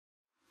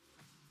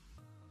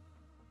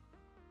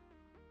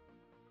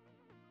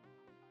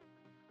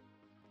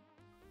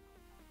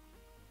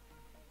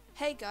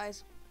Hey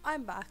guys,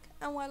 I'm back,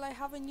 and well, I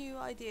have a new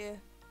idea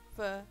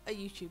for a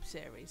YouTube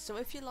series, so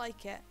if you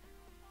like it,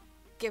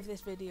 give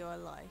this video a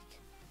like.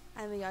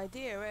 And the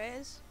idea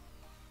is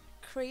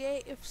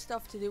creative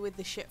stuff to do with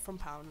the shit from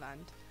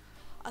Poundland.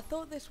 I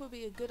thought this would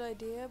be a good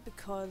idea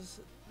because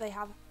they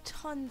have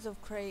tons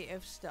of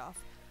creative stuff,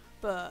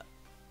 but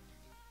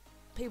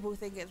people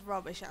think it's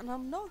rubbish, and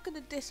I'm not going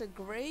to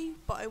disagree,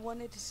 but I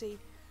wanted to see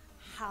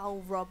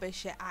how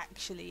rubbish it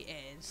actually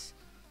is.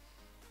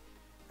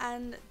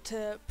 And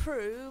to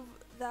prove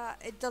that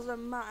it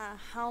doesn't matter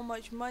how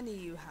much money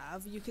you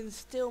have, you can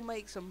still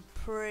make some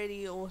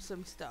pretty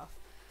awesome stuff.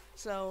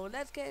 So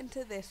let's get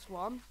into this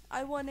one.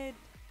 I wanted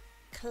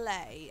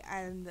clay,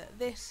 and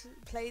this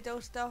Play-Doh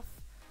stuff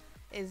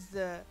is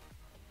the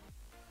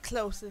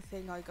closest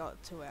thing I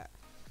got to it.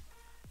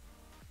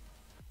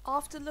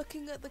 After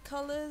looking at the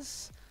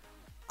colours,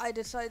 I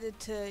decided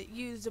to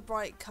use the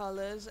bright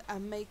colours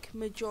and make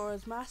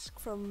Majora's Mask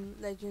from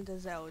Legend of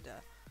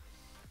Zelda.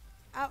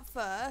 At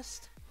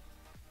first,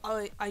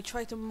 I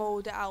tried to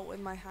mould it out with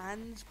my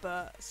hands,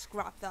 but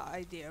scrapped that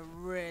idea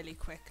really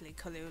quickly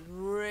because it was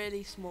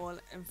really small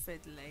and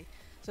fiddly.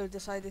 So I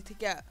decided to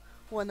get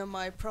one of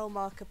my Pro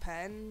Marker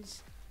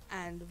pens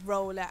and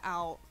roll it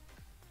out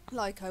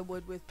like I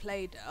would with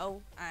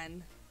Play-Doh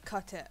and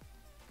cut it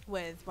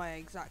with my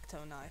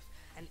X-Acto knife.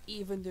 And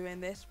even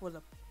doing this was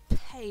a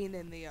pain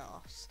in the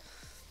arse.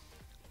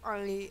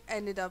 I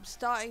ended up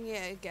starting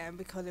it again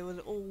because it was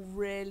all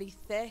really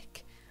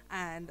thick,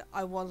 and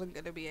I wasn't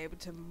going to be able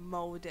to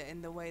mould it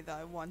in the way that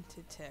I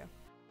wanted to.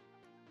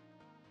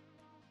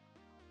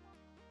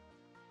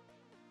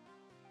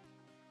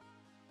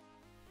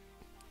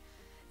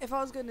 If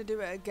I was going to do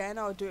it again,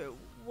 I would do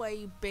it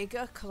way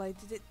bigger because I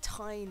did it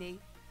tiny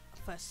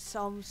for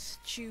some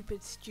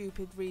stupid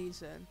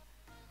reason.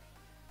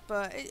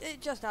 But it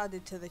just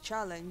added to the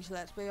challenge,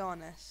 let's be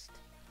honest.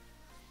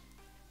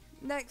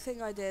 Next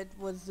thing I did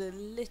was the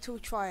little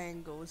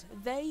triangles.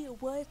 They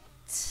were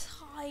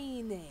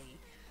tiny.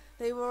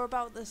 They were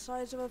about the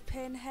size of a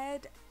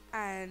pinhead,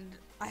 and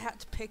I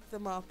had to pick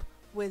them up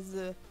with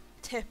the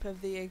tip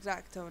of the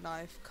X-Acto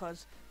knife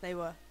because they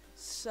were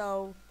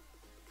so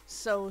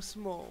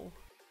small.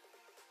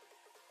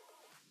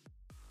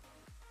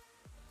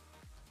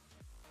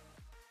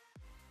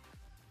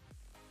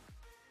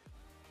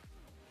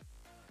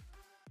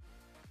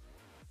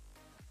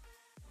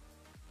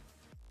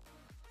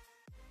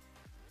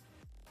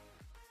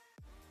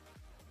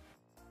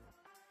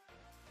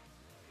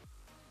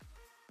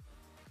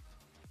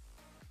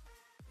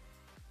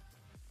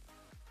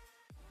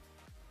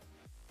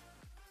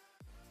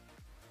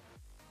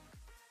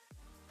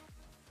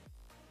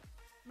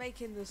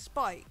 Making the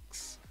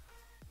spikes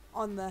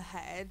on the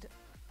head,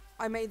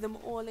 I made them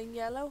all in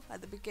yellow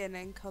at the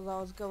beginning because I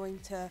was going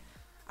to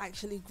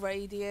actually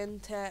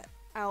gradient it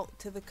out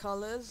to the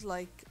colours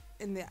like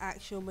in the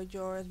actual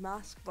Majora's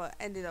Mask, but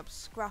ended up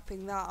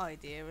scrapping that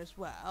idea as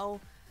well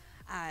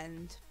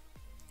and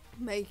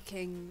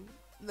making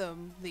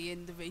them the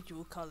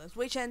individual colours,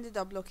 which ended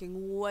up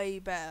looking way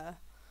better.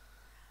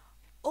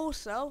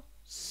 Also,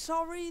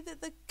 sorry that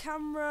the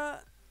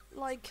camera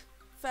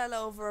fell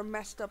over and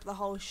messed up the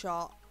whole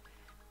shot.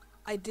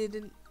 I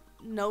didn't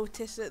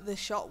notice that the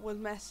shot was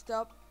messed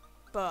up,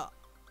 but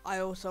I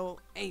also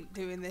ain't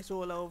doing this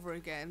all over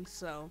again,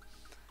 so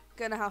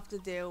gonna have to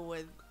deal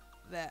with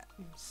that.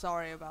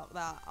 Sorry about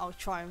that. I'll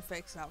try and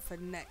fix that for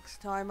next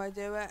time I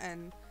do it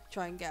and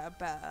try and get a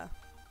better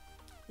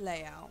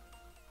layout.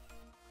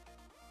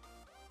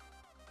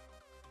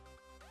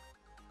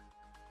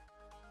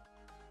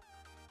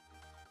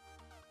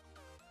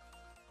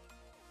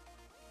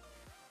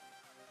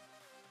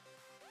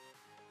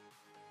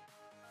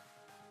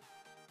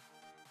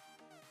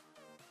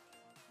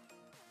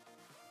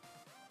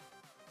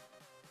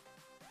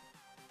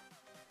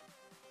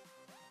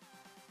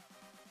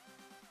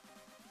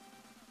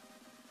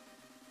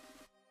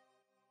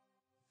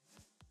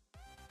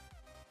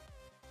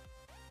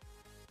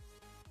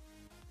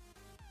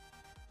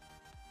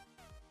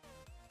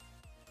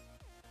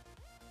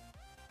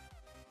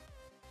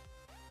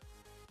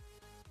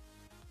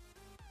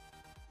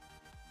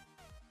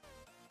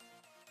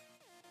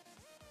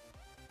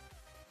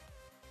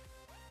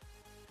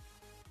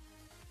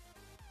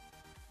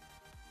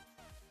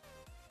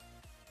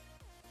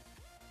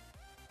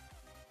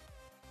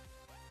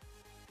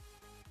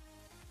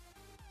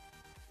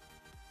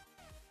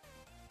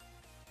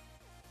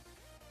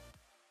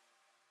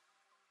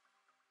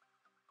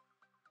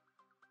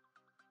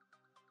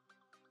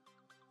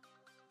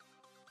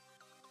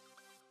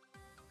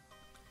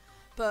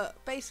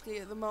 But basically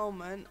at the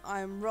moment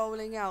I'm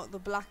rolling out the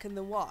black and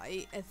the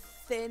white as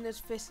thin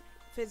as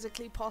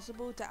physically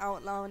possible to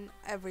outline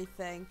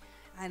everything,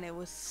 and it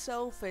was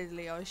so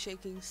fiddly, I was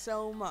shaking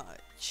so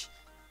much.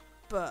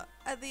 But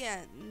at the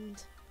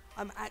end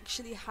I'm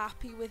actually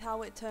happy with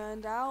how it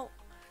turned out,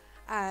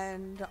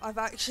 and I've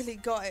actually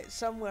got it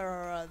somewhere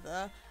or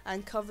other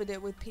and covered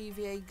it with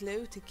PVA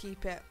glue to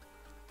keep it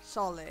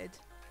solid.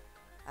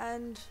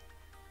 And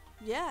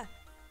yeah,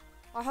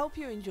 I hope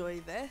you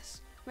enjoy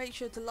this. Make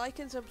sure to like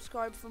and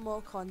subscribe for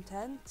more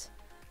content,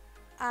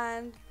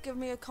 and give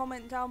me a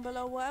comment down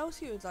below what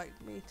else you would like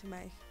me to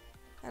make,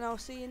 and I'll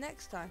see you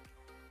next time.